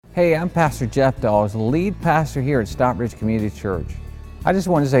Hey, I'm Pastor Jeff Dawes, lead pastor here at Stockbridge Community Church. I just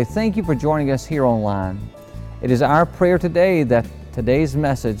want to say thank you for joining us here online. It is our prayer today that today's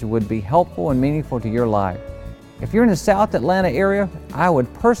message would be helpful and meaningful to your life. If you're in the South Atlanta area, I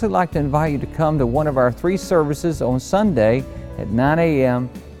would personally like to invite you to come to one of our 3 services on Sunday at 9 a.m.,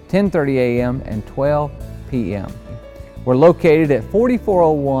 10:30 a.m., and 12 p.m. We're located at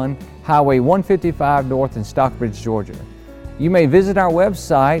 4401 Highway 155 North in Stockbridge, Georgia. You may visit our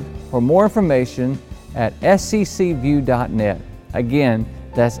website for more information at sccview.net. Again,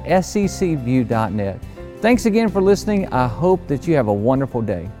 that's sccview.net. Thanks again for listening. I hope that you have a wonderful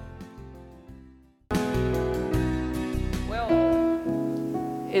day. Well,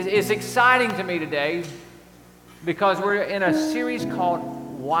 it's exciting to me today because we're in a series called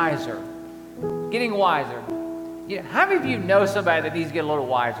Wiser, Getting Wiser. How many of you know somebody that needs to get a little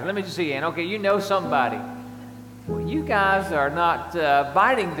wiser? Let me just see your hand. Okay, you know somebody. Well, you guys are not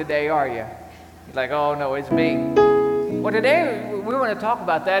biting today, are you? You're like, oh no, it's me. Well, today we want to talk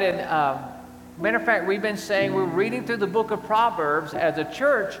about that. And matter of fact, we've been saying we're reading through the book of Proverbs as a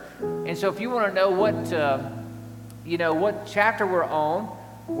church. And so if you want to know what chapter we're on,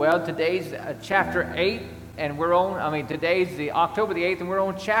 well, today's chapter 8, and today's the October the 8th, and we're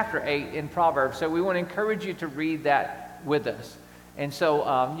on chapter 8 in Proverbs. So we want to encourage you to read that with us. And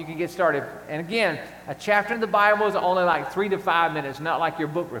so you can get started. And again, a chapter in the Bible is only like 3 to 5 minutes, not like your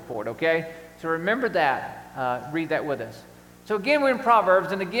book report, okay? So remember that. Read that with us. So again, we're in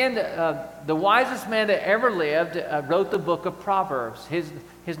Proverbs. And again, the wisest man that ever lived wrote the book of Proverbs.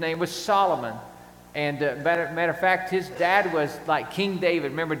 His name was Solomon. And matter of fact, his dad was like King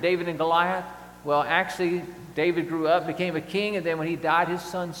David. Remember David and Goliath? Well, actually, David grew up, became a king. And then when he died, his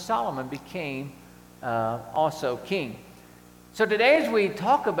son Solomon became also king. So today as we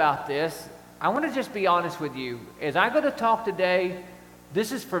talk about this, I want to just be honest with you. As I go to talk today,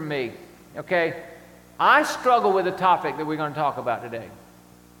 this is for me, okay? I struggle with the topic that we're going to talk about today.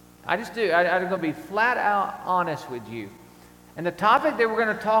 I just do. I'm going to be flat out honest with you. And the topic that we're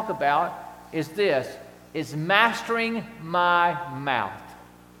going to talk about is this, is mastering my mouth.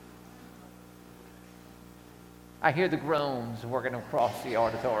 I hear the groans working across the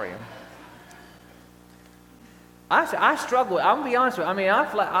auditorium. I struggle. I'm gonna be honest with you.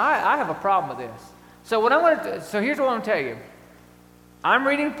 I have a problem with this. So here's what I'm gonna tell you. I'm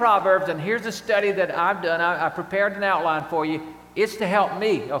reading Proverbs, and here's a study that I've done. I prepared an outline for you. It's to help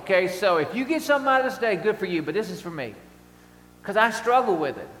me. Okay. So if you get something out of this day, good for you. But this is for me, because I struggle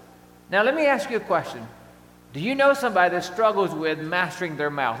with it. Now let me ask you a question. Do you know somebody that struggles with mastering their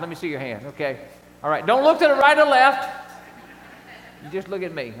mouth? Let me see your hand. Okay. All right. Don't look to the right or left. You just look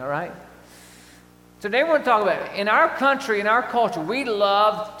at me. All right. So today we're going to talk about it. In our country, in our culture, we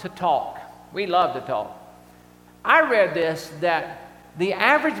love to talk. We love to talk. I read this, that the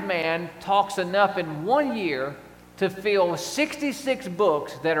average man talks enough in 1 year to fill 66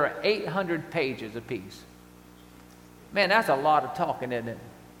 books that are 800 pages apiece. Man, that's a lot of talking, isn't it?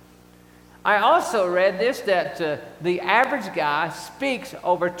 I also read this, that the average guy speaks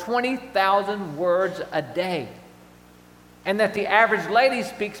over 20,000 words a day. And that the average lady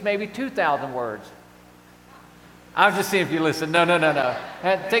speaks maybe 2,000 words. I was just seeing if you listen. No.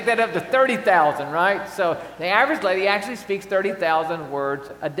 Take that up to 30,000, right? So the average lady actually speaks 30,000 words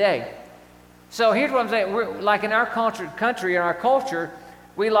a day. So here's what I'm saying. We're like in our country, in our culture,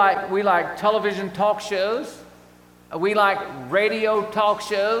 we like television talk shows. We like radio talk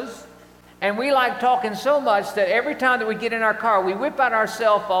shows. And we like talking so much that every time that we get in our car, we whip out our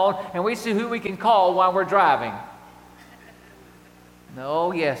cell phone and we see who we can call while we're driving.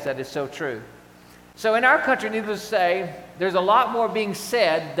 No, yes, that is so true. So in our country, needless to say, there's a lot more being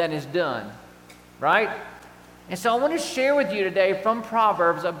said than is done, right? And so I want to share with you today from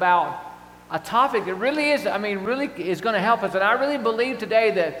Proverbs about a topic that really is going to help us. And I really believe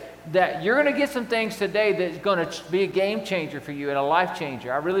today that you're going to get some things today that's going to be a game changer for you and a life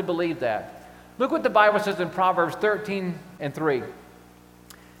changer. I really believe that. Look what the Bible says in Proverbs 13:3.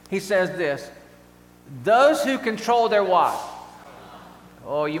 He says this, those who control their what?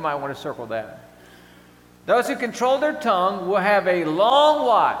 Oh, you might want to circle that. Those who control their tongue will have a long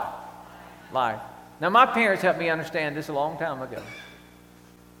what? Life. Now, my parents helped me understand this a long time ago.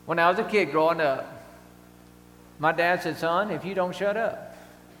 When I was a kid growing up, my dad said, son, if you don't shut up,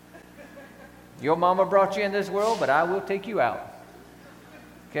 your mama brought you in this world, but I will take you out.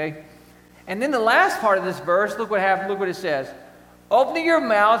 Okay? And then the last part of this verse, look what happened. Look what it says. Opening your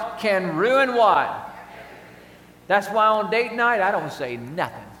mouth can ruin what? That's why on date night, I don't say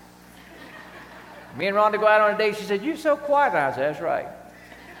nothing. Me and Rhonda go out on a date. She said, you're so quiet. I said, that's right.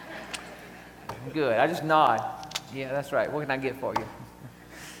 Good. I just nod. Yeah, that's right. What can I get for you?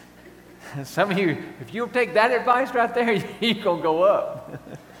 Some of you, if you'll take that advice right there, you're going to go up.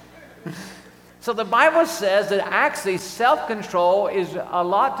 So the Bible says that actually self-control is a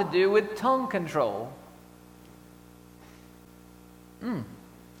lot to do with tongue control.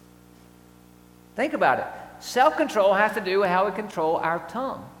 Think about it. Self-control has to do with how we control our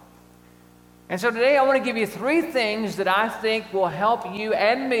tongue. And so today I want to give you 3 things that I think will help you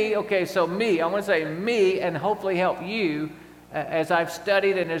and me. Okay, so me, I want to say me and hopefully help you as I've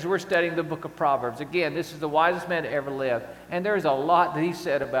studied and as we're studying the book of Proverbs. Again, this is the wisest man to ever live. And there's a lot that he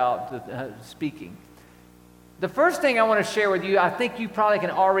said about speaking. The first thing I want to share with you, I think you probably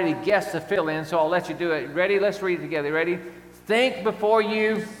can already guess the fill-in, so I'll let you do it. Ready? Let's read it together. Ready? Think before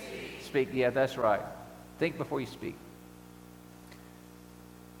you speak. Yeah, that's right. Think before you speak.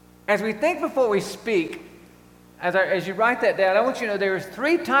 As we think before we speak, as you write that down, I want you to know there's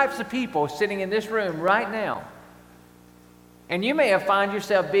 3 types of people sitting in this room right now. And you may have found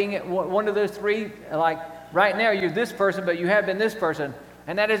yourself being one of those 3, like right now you're this person, but you have been this person.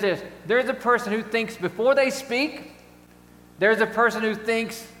 And that is this. There's a person who thinks before they speak. There's a person who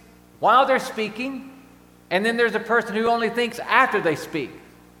thinks while they're speaking. And then there's a person who only thinks after they speak.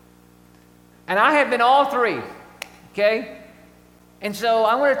 And I have been all 3, okay? And so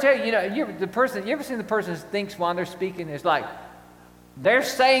I want to tell you, you ever seen the person who thinks while they're speaking? It's like they're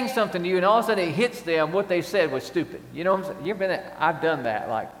saying something to you, and all of a sudden it hits them what they said was stupid. You know what I'm saying? You've been I've done that,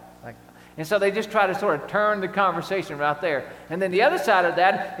 and so they just try to sort of turn the conversation right there. And then the other side of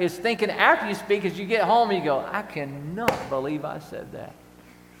that is thinking after you speak, as you get home, you go, I cannot believe I said that.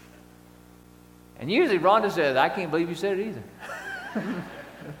 And usually Rhonda says, I can't believe you said it either.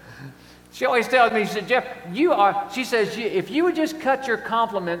 She always tells me, she said, Jeff, she says, if you would just cut your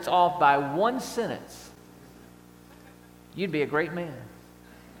compliments off by 1 sentence, you'd be a great man.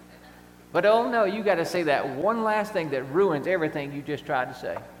 But oh no, you got to say that one last thing that ruins everything you just tried to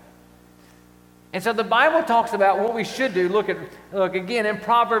say. And so the Bible talks about what we should do. Look again in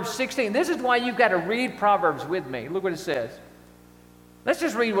Proverbs 16. This is why you've got to read Proverbs with me. Look what it says. Let's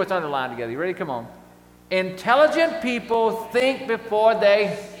just read what's underlined together. You ready? Come on. Intelligent people think before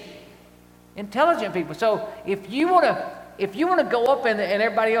they Intelligent people. So if you want to go up in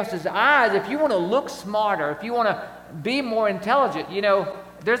everybody else's eyes, if you want to look smarter, if you want to be more intelligent,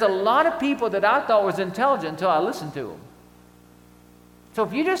 there's a lot of people that I thought was intelligent until I listened to them. So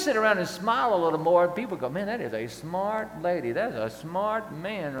if you just sit around and smile a little more, people go, man, that is a smart lady. That's a smart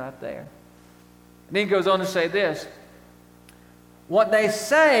man right there. And then he goes on to say this. What they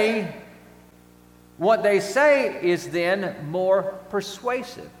say is then more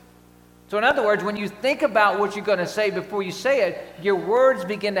persuasive. So in other words, when you think about what you're going to say before you say it, your words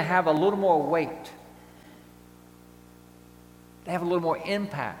begin to have a little more weight. They have a little more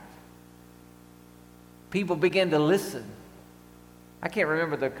impact. People begin to listen. I can't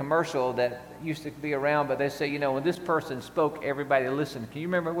remember the commercial that used to be around, but they say, when this person spoke, everybody listened. Can you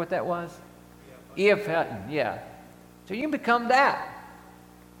remember what that was? E.F. Hutton, yeah. So you become that.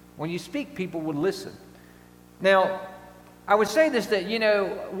 When you speak, people will listen. Now, I would say this, that,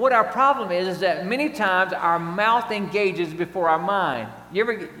 what our problem is that many times our mouth engages before our mind.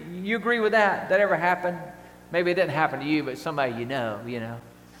 You agree with that? That ever happened? Maybe it didn't happen to you, but somebody you know.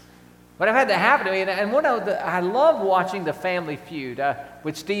 But I've had that happen to me, and I love watching The Family Feud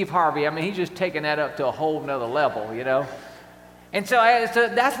with Steve Harvey. I mean, he's just taking that up to a whole nother level, And so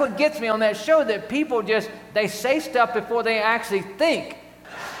that's what gets me on that show, that people they say stuff before they actually think.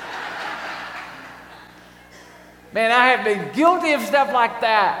 Man, I have been guilty of stuff like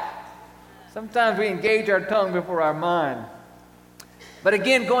that. Sometimes we engage our tongue before our mind. But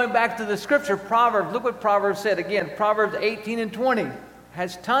again, going back to the scripture, Proverbs, look what Proverbs said. Again, Proverbs 18 and 20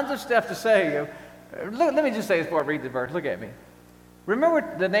 has tons of stuff to say. Let me just say this before I read the verse. Look at me.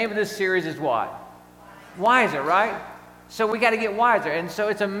 Remember, the name of this series is what? Wiser, right? So we got to get wiser. And so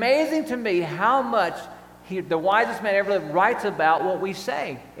it's amazing to me how much the wisest man ever lived writes about what we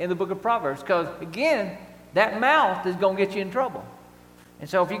say in the book of Proverbs. Because, again, that mouth is going to get you in trouble. And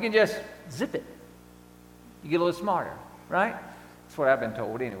so if you can just zip it, you get a little smarter, right? That's what I've been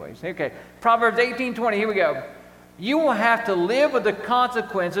told anyways. Okay, Proverbs 18:20, here we go. You will have to live with the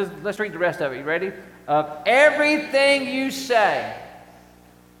consequences, let's read the rest of it, you ready? Of everything you say.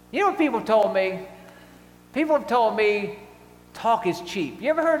 You know what people told me? People have told me talk is cheap. You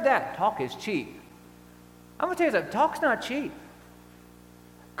ever heard that? Talk is cheap. I'm going to tell you something, talk's not cheap.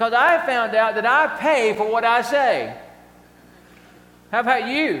 Because I found out that I pay for what I say. How about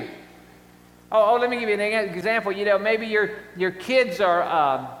you? Let me give you an example. Maybe your kids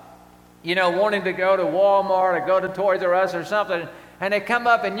are, wanting to go to Walmart or go to Toys R Us or something, and they come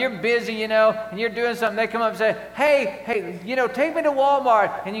up and you're busy, you know, and you're doing something. They come up and say, hey, you know, take me to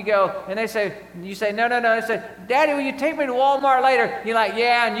Walmart. And you go, and you say, no. They say, Daddy, will you take me to Walmart later? You're like,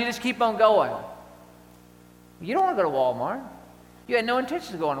 yeah, and you just keep on going. You don't want to go to Walmart. You had no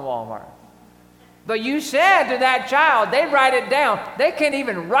intention of going to Walmart. But you said to that child, they write it down. They can't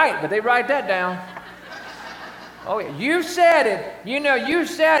even write, but they write that down. Oh, yeah. You said it. You know, you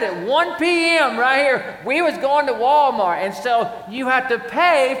said it. 1 p.m. right here. We was going to Walmart. And so you have to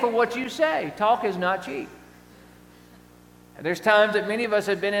pay for what you say. Talk is not cheap. And there's times that many of us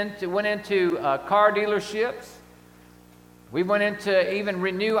have went into car dealerships. We went in to even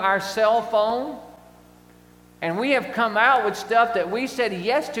renew our cell phone. And we have come out with stuff that we said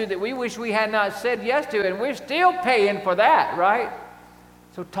yes to that we wish we had not said yes to. And we're still paying for that, right?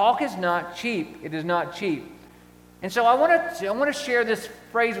 So talk is not cheap. It is not cheap. And so I want to share this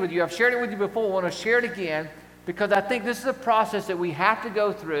phrase with you. I've shared it with you before. I want to share it again because I think this is a process that we have to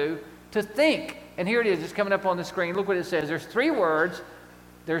go through to think. And here it is. It's coming up on the screen. Look what it says. There's 3 words.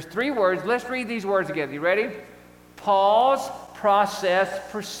 There's 3 words. Let's read these words together. You ready? Pause, process,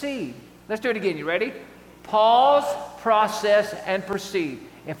 proceed. Let's do it again. You ready? Pause, process, and proceed.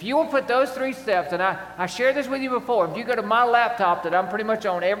 If you will put those 3 steps, and I shared this with you before, if you go to my laptop that I'm pretty much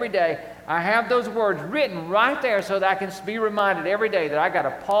on every day, I have those words written right there so that I can be reminded every day that I got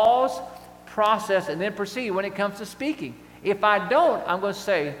to pause, process, and then proceed when it comes to speaking. If I don't, I'm going to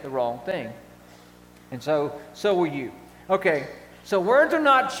say the wrong thing. And so will you. Okay, so words are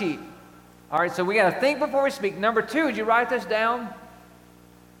not cheap. All right, so we got to think before we speak. Number 2, did you write this down?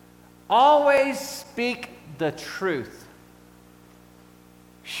 Always speak the truth.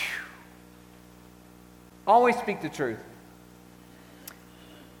 Whew. Always speak the truth.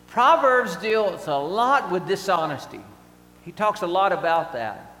 Proverbs deals a lot with dishonesty. He talks a lot about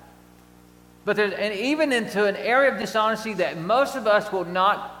that. But and even into an area of dishonesty that most of us will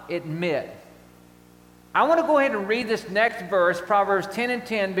not admit. I want to go ahead and read this next verse, Proverbs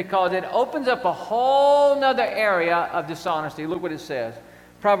 10:10, because it opens up a whole nother area of dishonesty. Look what it says.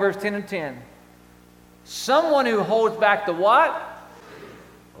 Proverbs 10:10. Someone who holds back the what?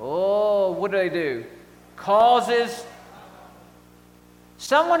 Oh, what do? Causes.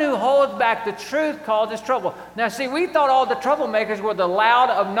 Someone who holds back the truth causes trouble. Now, see, we thought all the troublemakers were the loud,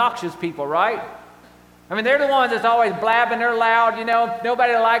 obnoxious people, right? I mean, they're the ones that's always blabbing. They're loud, you know.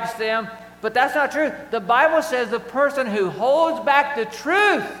 Nobody likes them. But that's not true. The Bible says the person who holds back the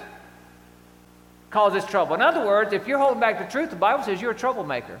truth causes trouble. In other words, if you're holding back the truth, the Bible says you're a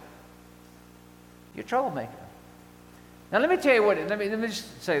troublemaker. You're a troublemaker. Now, let me tell you what, let me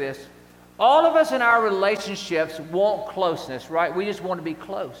just say this. All of us in our relationships want closeness, right? We just want to be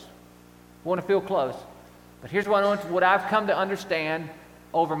close. We want to feel close. But here's what I've come to understand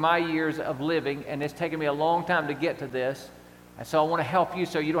over my years of living, and it's taken me a long time to get to this. And so I want to help you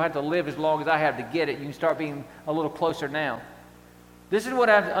so you don't have to live as long as I have to get it. You can start being a little closer now. This is what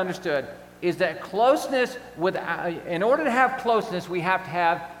I've understood, is that closeness, in order to have closeness, we have to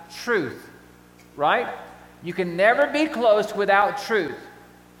have truth, right? You can never be close without truth.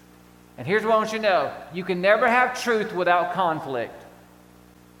 And here's what I want you to know. You can never have truth without conflict.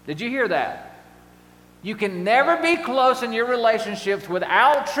 Did you hear that? You can never be close in your relationships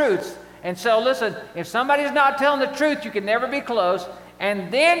without truth. And so listen, if somebody's not telling the truth, you can never be close.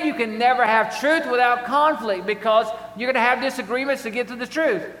 And then you can never have truth without conflict because you're going to have disagreements to get to the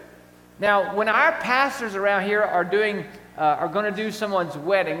truth. Now, when our pastors around here are going to do someone's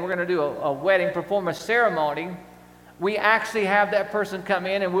wedding, we're going to do a wedding, perform a ceremony, we actually have that person come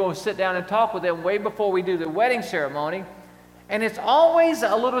in and we'll sit down and talk with them way before we do the wedding ceremony. And it's always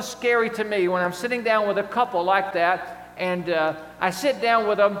a little scary to me when I'm sitting down with a couple like that and I sit down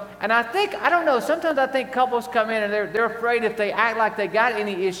with them and I don't know, sometimes I think couples come in and they're afraid if they act like they got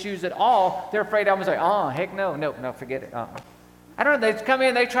any issues at all, they're afraid I'm going to say, oh, heck no, forget it. I don't know, they come in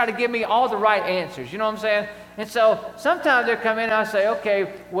and they try to give me all the right answers, you know what I'm saying? And so sometimes they come in and I say,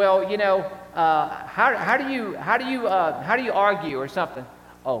 okay, well, you know, how do you argue or something?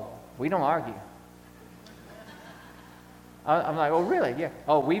 Oh, we don't argue. I'm like, oh, really? Yeah.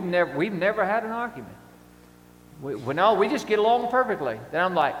 Oh, we've never had an argument. No, we just get along perfectly. Then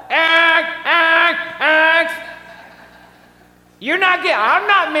I'm like, You're not getting. I'm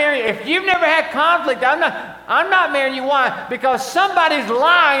not marrying. If you've never had conflict, I'm not marrying you. Why? Because somebody's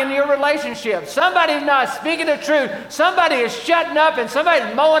lying in your relationship. Somebody's not speaking the truth. Somebody is shutting up and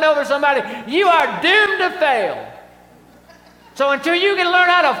somebody's mowing over somebody. You are doomed to fail. So until you can learn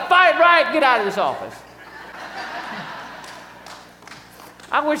how to fight right, get out of this office.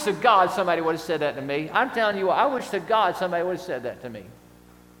 I wish to God somebody would have said that to me. I'm telling you what, I wish to God somebody would have said that to me.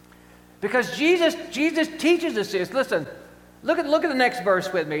 Because Jesus teaches us this. Listen, Look at the next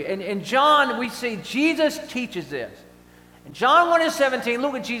verse with me. In John, we see Jesus teaches this. In John 1:17,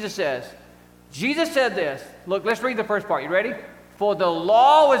 look what Jesus says. Jesus said this. Look, let's read the first part. You ready? For the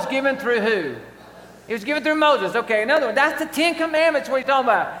law was given through who? It was given through Moses. Okay, in other words, that's the Ten Commandments what he's talking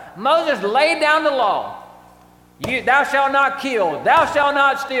about. Moses laid down the law. Thou shalt not kill. Thou shalt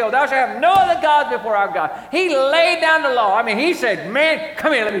not steal. Thou shalt have no other gods before our God. He laid down the law. I mean, he said, man,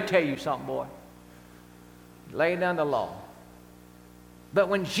 come here, let me tell you something, boy. He laid down the law. But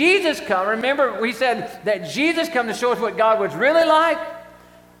when Jesus come, remember we said that Jesus come to show us what God was really like?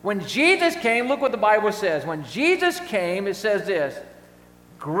 When Jesus came, look what the Bible says. When Jesus came, it says this.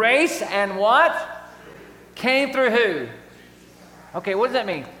 Grace and what? Came through who? Okay, what does that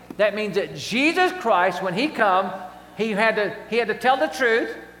mean? That means that Jesus Christ, when he come, he had to tell the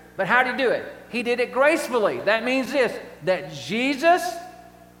truth, but how did he do it? He did it gracefully. That means this, that Jesus,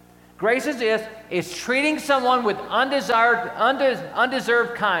 grace is this, is treating someone with undeserved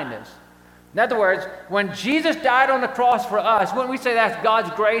kindness. In other words, when Jesus died on the cross for us, wouldn't we say that's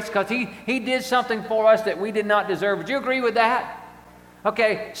God's grace because he did something for us that we did not deserve? Would you agree with that?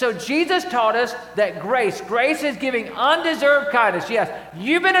 Okay, so Jesus taught us that grace is giving undeserved kindness. Yes,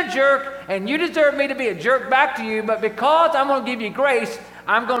 you've been a jerk and you deserve me to be a jerk back to you, but because I'm going to give you grace,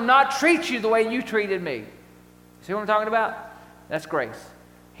 I'm going to not treat you the way you treated me. See what I'm talking about? That's grace.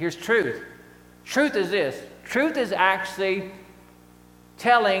 Here's truth. Truth is this. Truth is actually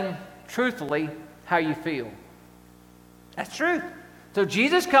telling truthfully how you feel. That's truth. So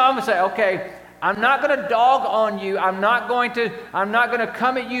Jesus comes and say, okay, I'm not going to dog on you. I'm not going to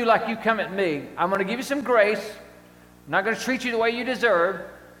come at you like you come at me. I'm going to give you some grace. I'm not going to treat you the way you deserve.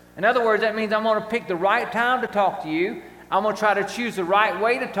 In other words, that means I'm going to pick the right time to talk to you. I'm going to try to choose the right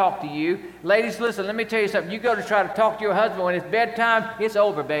way to talk to you. Ladies, listen, let me tell you something. You go to try to talk to your husband when it's bedtime, it's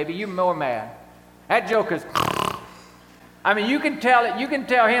over, baby. You're more mad. That joke is... I mean, you can tell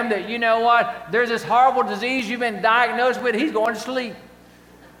him that, you know what, there's this horrible disease you've been diagnosed with. He's going to sleep.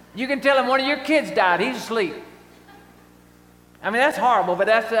 You can tell him one of your kids died. He's asleep. I mean, that's horrible, but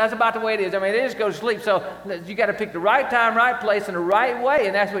that's about the way it is. I mean, they just go to sleep. So you got to pick the right time, right place, and the right way.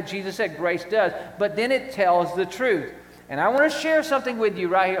 And that's what Jesus said grace does. But then it tells the truth. And I want to share something with you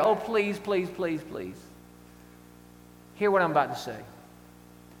right here. Oh, please, please, please, please. Hear what I'm about to say.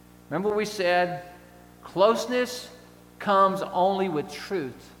 Remember what we said? Closeness comes only with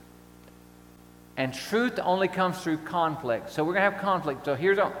truth. And truth only comes through conflict. So we're going to have conflict.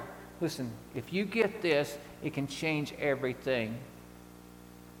 So listen, if you get this, it can change everything.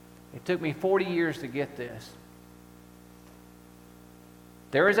 It took me 40 years to get this.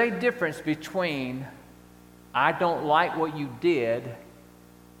 There is a difference between I don't like what you did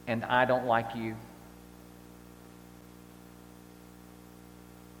and I don't like you.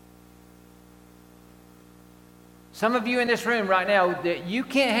 Some of you in this room right now, that you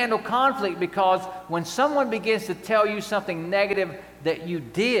can't handle conflict because when someone begins to tell you something negative that you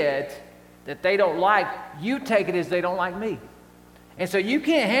did that they don't like, you take it as they don't like me. And so you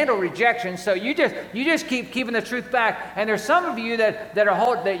can't handle rejection, so you just keep keeping the truth back. And there's some of you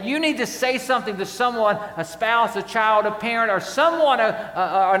that you need to say something to someone, a spouse, a child, a parent, or someone,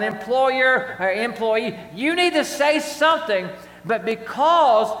 an employer or employee. You need to say something. But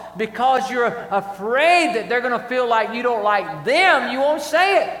because you're afraid that they're going to feel like you don't like them, you won't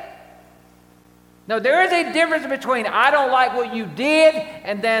say it. No, there is a difference between I don't like what you did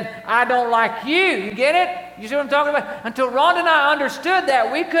and then I don't like you. You get it? You see what I'm talking about? Until Rhonda and I understood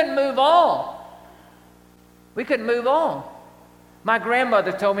that, we couldn't move on. We couldn't move on. My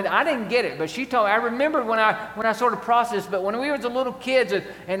grandmother told me that. I didn't get it, but she told me. I remember when I sort of processed, but when we were the little kids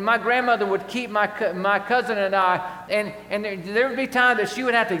and my grandmother would keep my cousin and I, and there would be times that she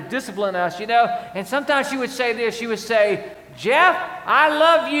would have to discipline us, you know, and sometimes she would say this. She would say, Jeff, I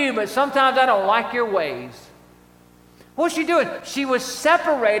love you, but sometimes I don't like your ways. What was she doing? She was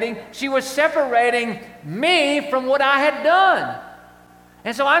separating me from what I had done.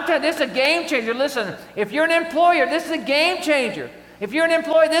 And so I'm telling you, this is a game changer. Listen, if you're an employer, this is a game changer. If you're an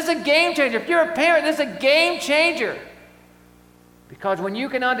employee, this is a game changer. If you're a parent, this is a game changer. Because when you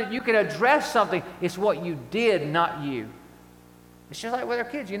can address something, it's what you did, not you. It's just like with our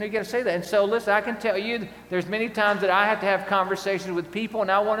kids, you know, you got to say that. And so, listen, I can tell you, there's many times that I have to have conversations with people, and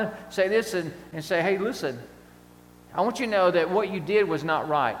I want to say this and say, hey, listen, I want you to know that what you did was not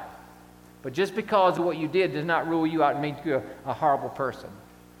right. But just because of what you did does not rule you out and make you a horrible person.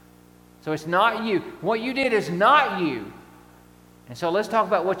 So it's not you. What you did is not you. And so let's talk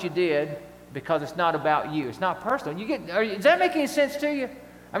about what you did because it's not about you. It's not personal. Does that make any sense to you?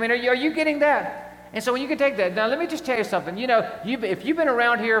 I mean, are you getting that? And so when you can take that. Now, let me just tell you something. You know, if you've been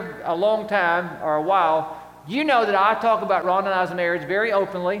around here a long time or a while, You know that I talk about Rhonda and I's marriage very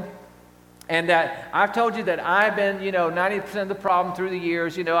openly, and that I've told you that I've been, 90% of the problem through the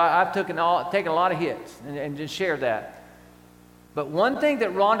years. I've taken a lot of hits and just shared that. But one thing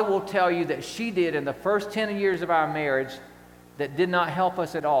that Rhonda will tell you that she did in the first 10 years of our marriage that did not help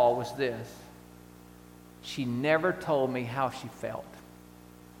us at all was this. She never told me how she felt.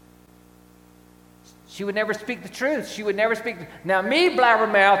 She would never speak the truth. She would never speak. Now, me,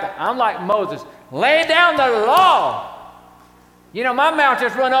 blabbermouth, I'm like Moses. Lay down the law. My mouth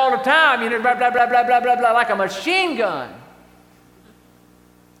just run all the time, blah, blah, blah, blah, blah, blah, blah, like a machine gun.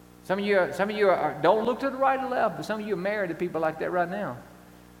 Some of you are, don't look to the right or left, but some of you are married to people like that right now.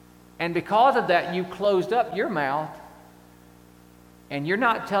 And because of that, you closed up your mouth, and you're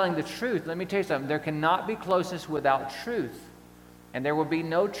not telling the truth. Let me tell you something. There cannot be closeness without truth. And there will be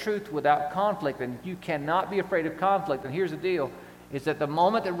no truth without conflict, and you cannot be afraid of conflict. And here's the deal, is that the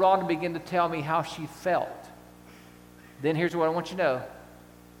moment that Rhonda began to tell me how she felt, then here's what I want you to know.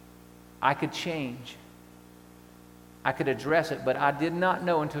 I could change. I could address it, but I did not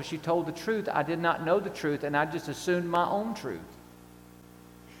know until she told the truth. I did not know the truth, and I just assumed my own truth.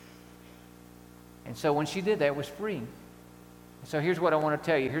 And so when she did that, it was freeing. So here's what I want to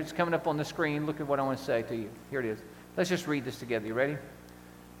tell you. Here's coming up on the screen. Look at what I want to say to you. Here it is. Let's just read this together. You ready?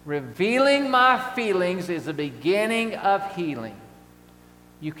 Revealing my feelings is the beginning of healing.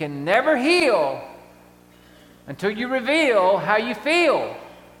 You can never heal until you reveal how you feel.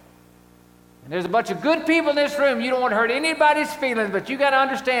 And there's a bunch of good people in this room. You don't want to hurt anybody's feelings, but you got to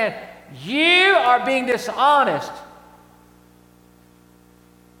understand, you are being dishonest.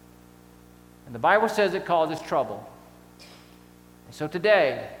 And the Bible says it causes trouble. And so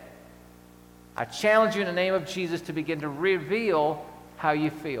today, I challenge you in the name of Jesus to begin to reveal how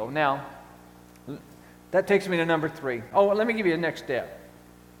you feel. Now, that takes me to number 3. Oh, let me give you the next step.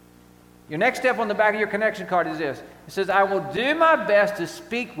 Your next step on the back of your connection card is this. It says, I will do my best to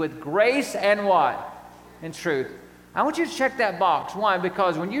speak with grace and what? And truth. I want you to check that box. Why?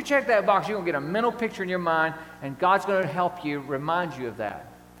 Because when you check that box, you're going to get a mental picture in your mind, and God's going to help you, remind you of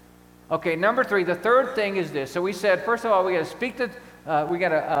that. Okay, number 3, the third thing is this. So we said, first of all, we got to speak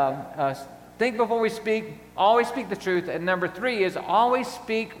think before we speak, always speak the truth. And number 3 is always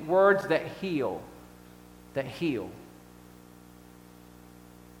speak words that heal. That heal.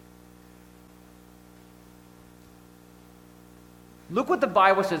 Look what the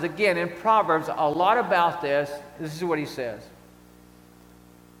Bible says. Again, in Proverbs, a lot about this. This is what he says.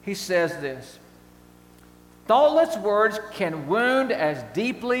 He says this. Thoughtless words can wound as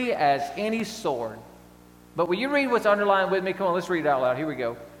deeply as any sword. But will you read what's underlined with me? Come on, let's read it out loud. Here we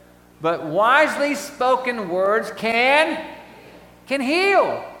go. But wisely spoken words can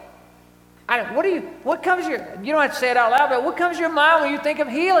heal. What comes your, you don't have to say it out loud, but what comes to your mind when you think of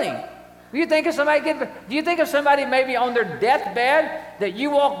healing? Do you think of somebody maybe on their deathbed that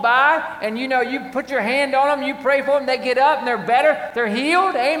you walk by and you put your hand on them, you pray for them, they get up and they're better, they're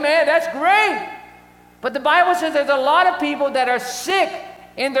healed? Amen, that's great. But the Bible says there's a lot of people that are sick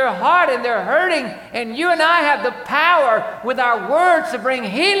in their heart and they're hurting, and you and I have the power with our words to bring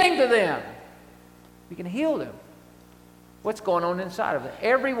healing to them. We can heal them. What's going on inside of them?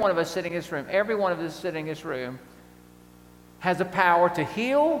 Every one of us sitting in this room, has the power to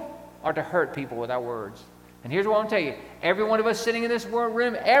heal or to hurt people with our words. And here's what I'm telling you. Every one of us sitting in this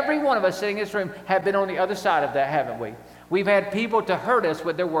room, have been on the other side of that, haven't we? We've had people to hurt us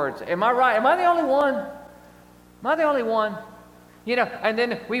with their words. Am I right? Am I the only one? Am I the only one? And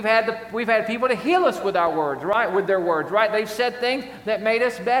then we've had people to heal us with our words, right? With their words, right? They've said things that made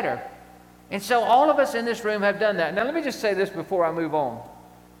us better. And so all of us in this room have done that. Now let me just say this before I move on.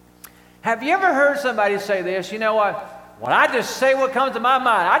 Have you ever heard somebody say this? You know what? Well, I just say what comes to my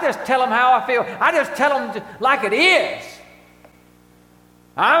mind. I just tell them how I feel. I just tell them like it is.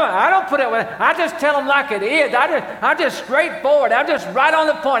 I don't put it with, I just tell them like it is. I'm just straightforward. I'm just right on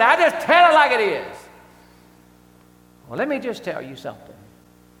the point. I just tell it like it is. Well, let me just tell you something.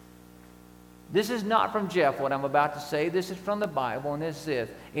 This is not from Jeff, what I'm about to say. This is from the Bible, and this is,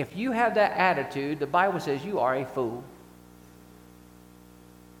 if you have that attitude, the Bible says you are a fool.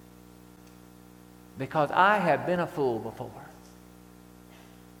 Because I have been a fool before.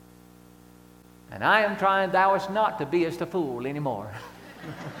 And I am trying thou art not to be as the fool anymore.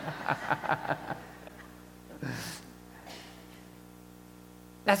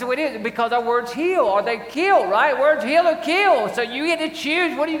 That's the way it is, because our words heal or they kill, right? Words heal or kill. So you get to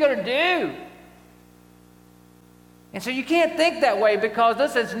choose, what are you going to do? And so you can't think that way, because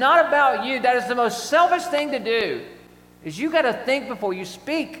listen, it's not about you. That is the most selfish thing to do, is you got to think before you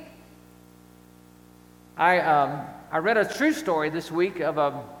speak. I read a true story this week of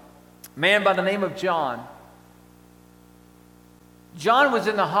a man by the name of John. John was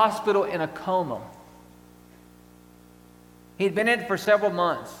in the hospital in a coma. He'd been in it for several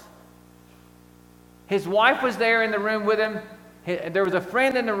months. His wife was there in the room with him. There was a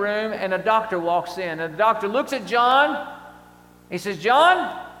friend in the room, and a doctor walks in. And the doctor looks at John. He says, he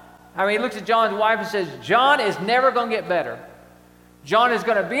looks at John's wife and says, John is never going to get better. John is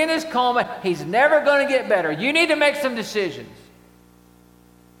going to be in this coma. He's never going to get better. You need to make some decisions.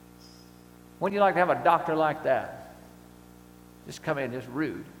 Wouldn't you like to have a doctor like that? Just come in, just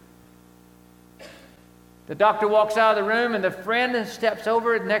rude. The doctor walks out of the room, and the friend steps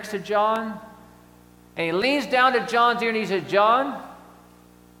over next to John, and he leans down to John's ear, and he says, John,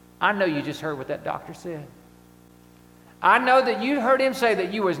 I know you just heard what that doctor said. I know that you heard him say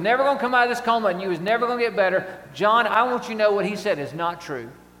that you was never going to come out of this coma and you was never going to get better. John, I want you to know what he said is not true.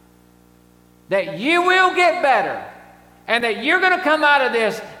 That you will get better, and that you're going to come out of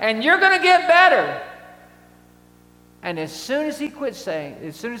this, and you're going to get better. And as soon as he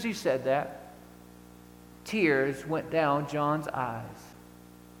said that, tears went down John's eyes,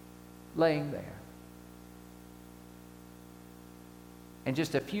 laying there. In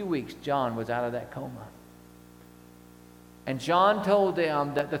just a few weeks, John was out of that coma. And John told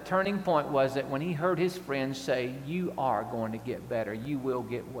them that the turning point was that when he heard his friends say, you are going to get better, you will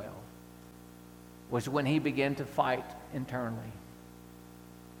get well, was when he began to fight internally.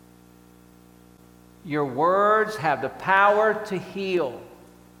 Your words have the power to heal.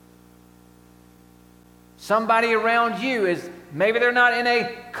 Somebody around you is, maybe they're not in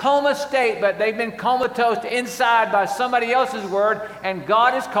a coma state, but they've been comatose inside by somebody else's word, and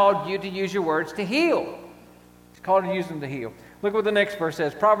God has called you to use your words to heal. He's called to use them to heal. Look what the next verse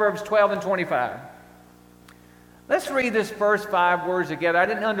says, Proverbs 12 and 25. Let's read this first 5 words together. I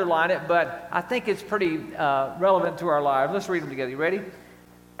didn't underline it, but I think it's pretty relevant to our lives. Let's read them together. You ready?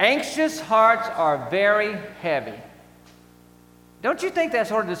 Anxious hearts are very heavy. Don't you think that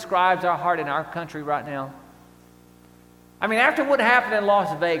sort of describes our heart in our country right now? I mean, after what happened in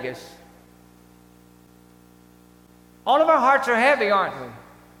Las Vegas, all of our hearts are heavy, aren't we?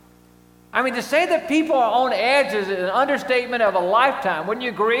 I mean, to say that people are on edge is an understatement of a lifetime. Wouldn't you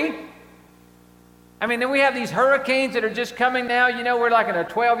agree? I mean, then we have these hurricanes that are just coming now. You know, we're like in a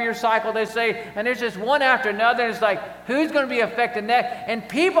 12-year cycle, they say, and there's just one after another. And it's like, who's going to be affected next? And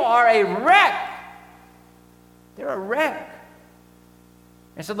people are a wreck. They're a wreck.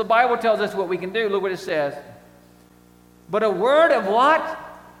 And so the Bible tells us what we can do. Look what it says. But a word of what?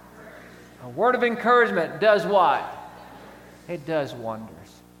 A word of encouragement does what? It does wonders.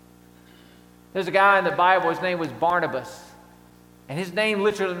 There's a guy in the Bible, his name was Barnabas. And his name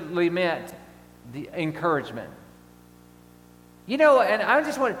literally meant the encouragement. You know, and I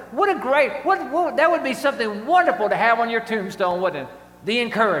just want, that would be something wonderful to have on your tombstone, wouldn't it? The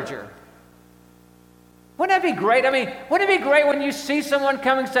encourager. Wouldn't that be great? I mean, wouldn't it be great when you see someone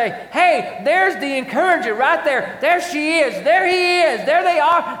come and say, hey, there's the encourager right there. There she is. There he is. There they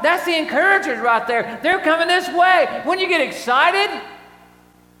are. That's the encouragers right there. They're coming this way. When you get excited,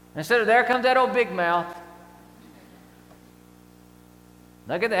 instead of there comes that old big mouth.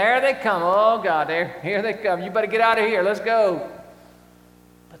 Look at there they come. Oh, God, here they come. You better get out of here. Let's go.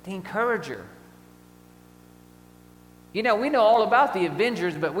 But the encourager. You know, we know all about the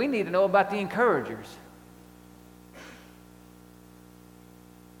avengers, but we need to know about the encouragers.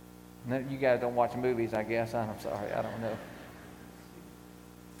 No, you guys don't watch movies, I guess. I'm sorry. I don't know.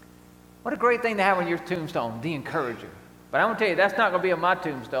 What a great thing to have on your tombstone, the encourager. But I'm going to tell you, that's not going to be on my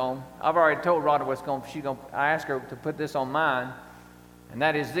tombstone. I've already told Rhonda I asked her to put this on mine, and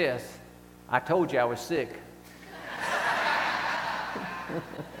that is this. I told you I was sick.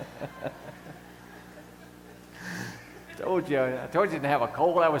 I told you you didn't have a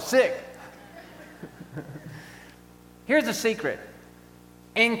cold. I was sick. Here's the secret.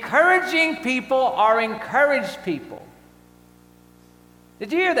 Encouraging people are encouraged people.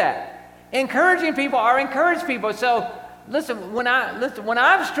 Did you hear that? Encouraging people are encouraged people. So listen, when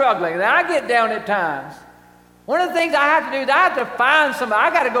I'm struggling and I get down at times, one of the things I have to do is I have to find somebody.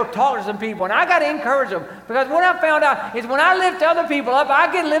 I got to go talk to some people, and I got to encourage them. Because what I found out is when I lift other people up,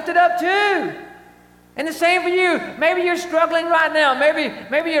 I get lifted up too. And the same for you. Maybe you're struggling right now.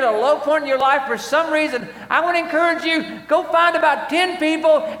 Maybe you're at a low point in your life for some reason. I want to encourage you, go find about 10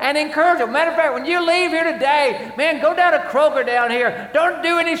 people and encourage them. Matter of fact, when you leave here today, man, go down to Kroger down here. Don't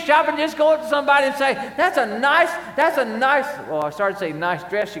do any shopping. Just go up to somebody and say, that's a nice, well, I started to say nice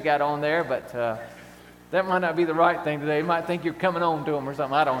dress you got on there, but that might not be the right thing today. You might think you're coming home to them or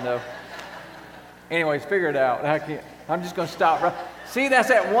something. I don't know. Anyways, figure it out. I'm just going to stop. See, that's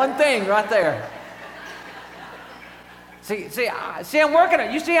that one thing right there. See, I'm working on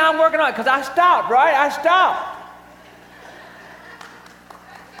it. You see how I'm working on it? Because I stopped, right? I stopped.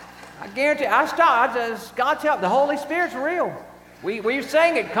 guarantee, God's help. The Holy Spirit's real. We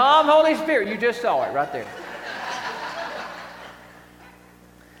sang it, "Come, Holy Spirit." You just saw it right there.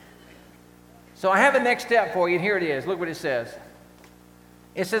 So I have the next step for you, and here it is. Look what it says.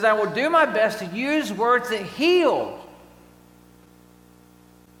 It says, "I will do my best to use words that heal."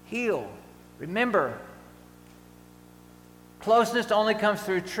 Heal. Remember, closeness only comes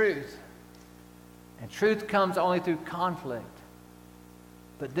through truth. And truth comes only through conflict.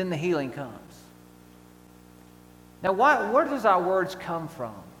 But then the healing comes. Now, where does our words come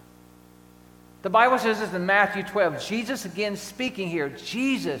from? The Bible says this in Matthew 12. Jesus again speaking here.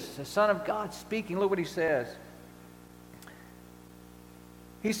 Jesus, the Son of God, speaking. Look what he says.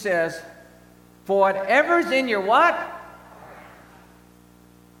 He says, "For whatever's in your" what?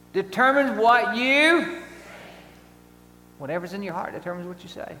 Determines what you... Whatever's in your heart determines what you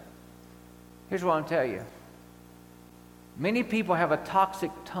say. Here's what I'll tell you. Many people have a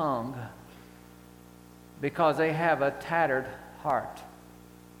toxic tongue because they have a tattered heart.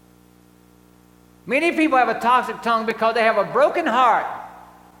 Many people have a toxic tongue because they have a broken heart.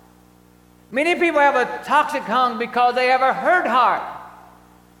 Many people have a toxic tongue because they have a hurt heart.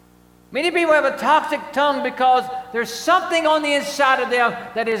 Many people have a toxic tongue because there's something on the inside of them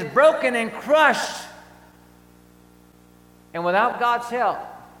that is broken and crushed. And without God's help,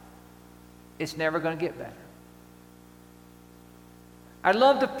 it's never going to get better. I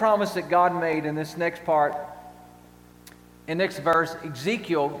love the promise that God made in this next part. In next verse,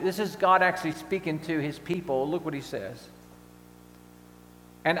 Ezekiel, this is God actually speaking to his people. Look what he says.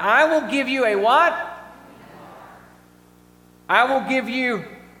 "And I will give you a" what? "I will give you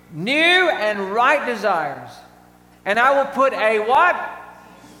new and right desires. And I will put a" what?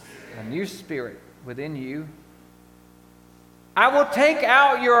 "A new spirit within you. I will take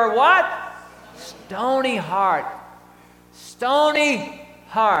out your" what? "Stony heart." Stony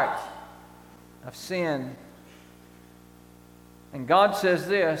heart of sin. And God says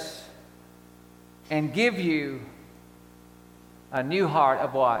this, "And give you a new heart"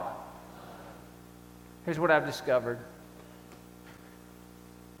 of what? Here's what I've discovered.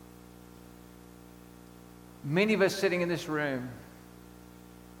 Many of us sitting in this room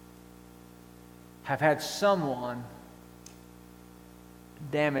have had someone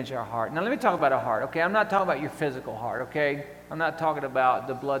damage our heart. Now let me talk about our heart, okay? I'm not talking about your physical heart, okay? I'm not talking about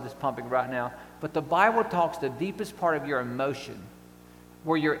the blood that's pumping right now. But the Bible talks the deepest part of your emotion,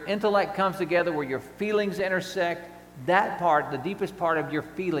 where your intellect comes together, where your feelings intersect. That part, the deepest part of your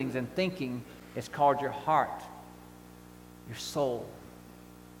feelings and thinking, is called your heart, your soul.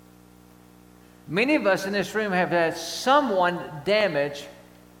 Many of us in this room have had someone damage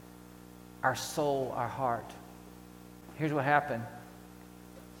our soul, our heart. Here's what happened.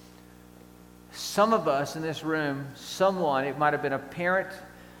 Some of us in this room, someone, it might have been a parent,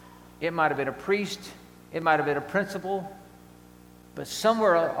 it might have been a priest, it might have been a principal, but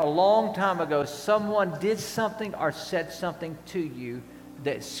somewhere a long time ago, someone did something or said something to you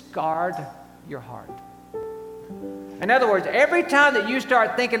that scarred your heart. In other words, every time that you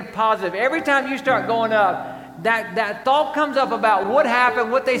start thinking positive, every time you start going up, that thought comes up about what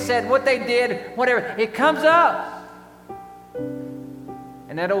happened, what they said, what they did, whatever. It comes up.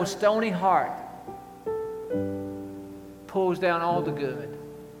 And that old stony heart pulls down all the good.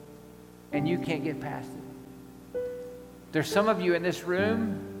 And you can't get past it. There's some of you in this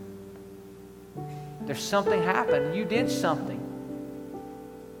room, there's something happened. You did something.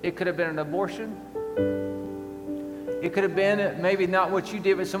 It could have been an abortion. It could have been maybe not what you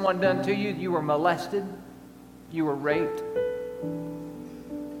did, but someone done to you. You were molested. You were raped.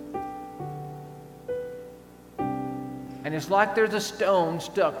 And it's like there's a stone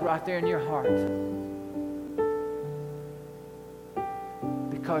stuck right there in your heart.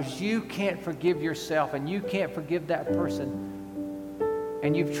 Because you can't forgive yourself and you can't forgive that person.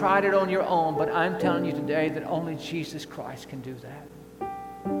 And you've tried it on your own, but I'm telling you today that only Jesus Christ can do that.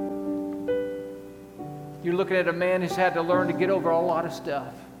 You're looking at a man who's had to learn to get over a lot of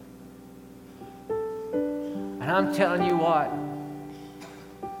stuff. And I'm telling you what,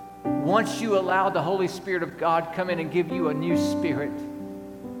 once you allow the Holy Spirit of God come in and give you a new spirit,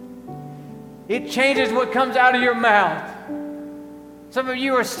 it changes what comes out of your mouth. Some of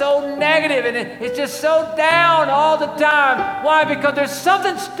you are so negative and it's just so down all the time. Why? Because there's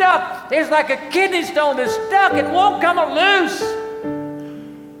something stuck. It's like a kidney stone that's stuck and won't come loose.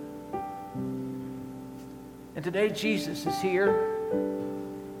 And today Jesus is here.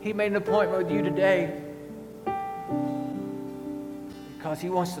 He made an appointment with you today because he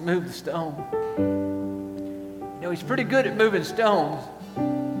wants to move the stone. You know, he's pretty good at moving stones.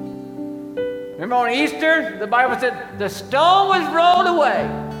 Remember on Easter, the Bible said the stone was rolled away.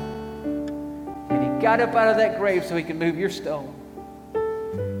 got up out of that grave so he could move your stone.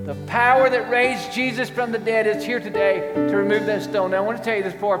 The power that raised Jesus from the dead is here today to remove that stone. Now, I want to tell you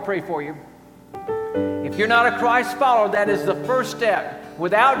this before I pray for you. If you're not a Christ follower, that is the first step.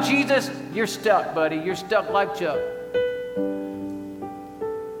 Without Jesus, you're stuck, buddy. You're stuck like Chuck.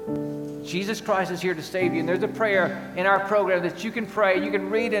 Jesus Christ is here to save you. And there's a prayer in our program that you can pray. You can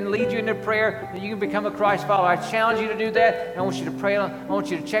read and lead you into prayer that you can become a Christ follower. I challenge you to do that. And I want you to pray. I want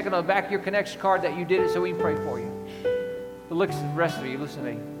you to check on the back of your connection card that you did it so we can pray for you. But look, the rest of you, listen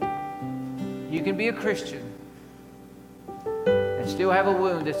to me. You can be a Christian and still have a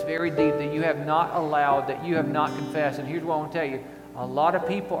wound that's very deep that you have not allowed, that you have not confessed. And here's what I want to tell you. A lot of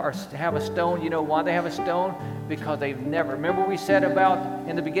people have a stone. You know why they have a stone? Because they've never. Remember we said about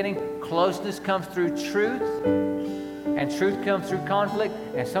in the beginning, closeness comes through truth, and truth comes through conflict.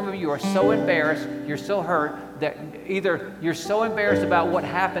 And some of you are so embarrassed, you're so hurt, that either you're so embarrassed about what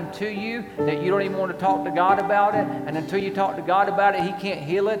happened to you that you don't even want to talk to God about it, and until you talk to God about it, He can't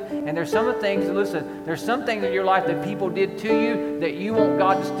heal it. And there's some things, listen, there's some things in your life that people did to you that you want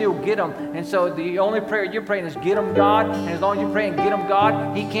God to still get them. And so the only prayer you're praying is get them, God. And as long as you're praying get them,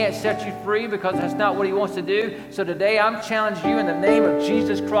 God, He can't set you free because that's not what He wants to do. So today I'm challenging you in the name of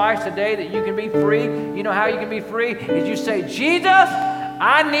Jesus Christ today that you can be free. You know how you can be free? Is you say, Jesus,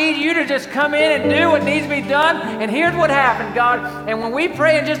 I need you to just come in and do what needs to be done. And here's what happened, God. And when we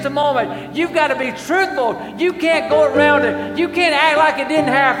pray in just a moment, you've got to be truthful. You can't go around it. You can't act like it didn't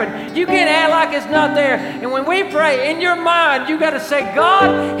happen. You can't act like it's not there. And when we pray, in your mind, you've got to say,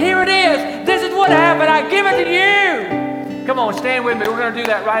 God, here it is. This is what happened. I give it to you. Come on, stand with me. We're going to do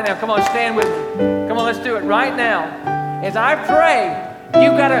that right now. Come on, stand with me. Come on, let's do it right now. As I pray,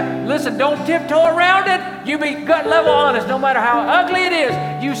 you've got to, listen, don't tiptoe around it. You be gut level honest, no matter how ugly it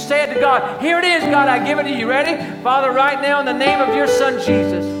is. You say it to God. Here it is, God, I give it to you. Ready? Father, right now in the name of your Son,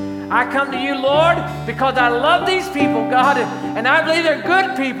 Jesus, I come to you, Lord, because I love these people, God, and I believe they're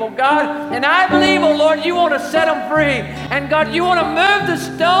good people, God, and I believe, oh Lord, you want to set them free, and God, you want to move the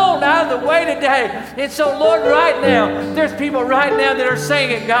stone out of the way today. And so, Lord, right now, there's people right now that are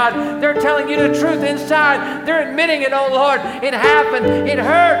saying it, God. They're telling you the truth inside. They're admitting it, oh Lord. It happened, it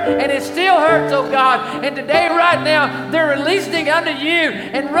hurt, and it still hurts, oh God. And today, right now, they're releasing unto you.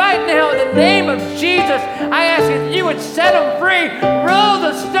 And right now, in the name of Jesus, I ask that you would set them free. Roll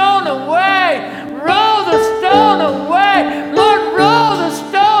the stone away. Roll the stone away. Lord, roll the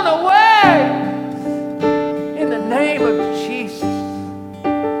stone away. In the name of Jesus.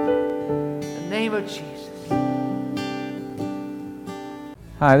 In the name of Jesus.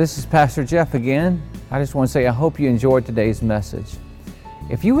 Hi, this is Pastor Jeff again. I just want to say I hope you enjoyed today's message.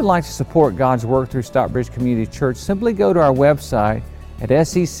 If you would like to support God's work through Stockbridge Community Church, simply go to our website at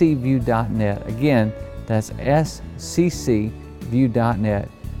sccview.net. Again, that's sccview.net,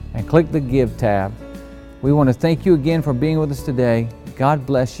 and click the Give tab. We want to thank you again for being with us today. God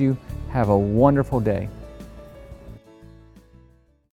bless you. Have a wonderful day.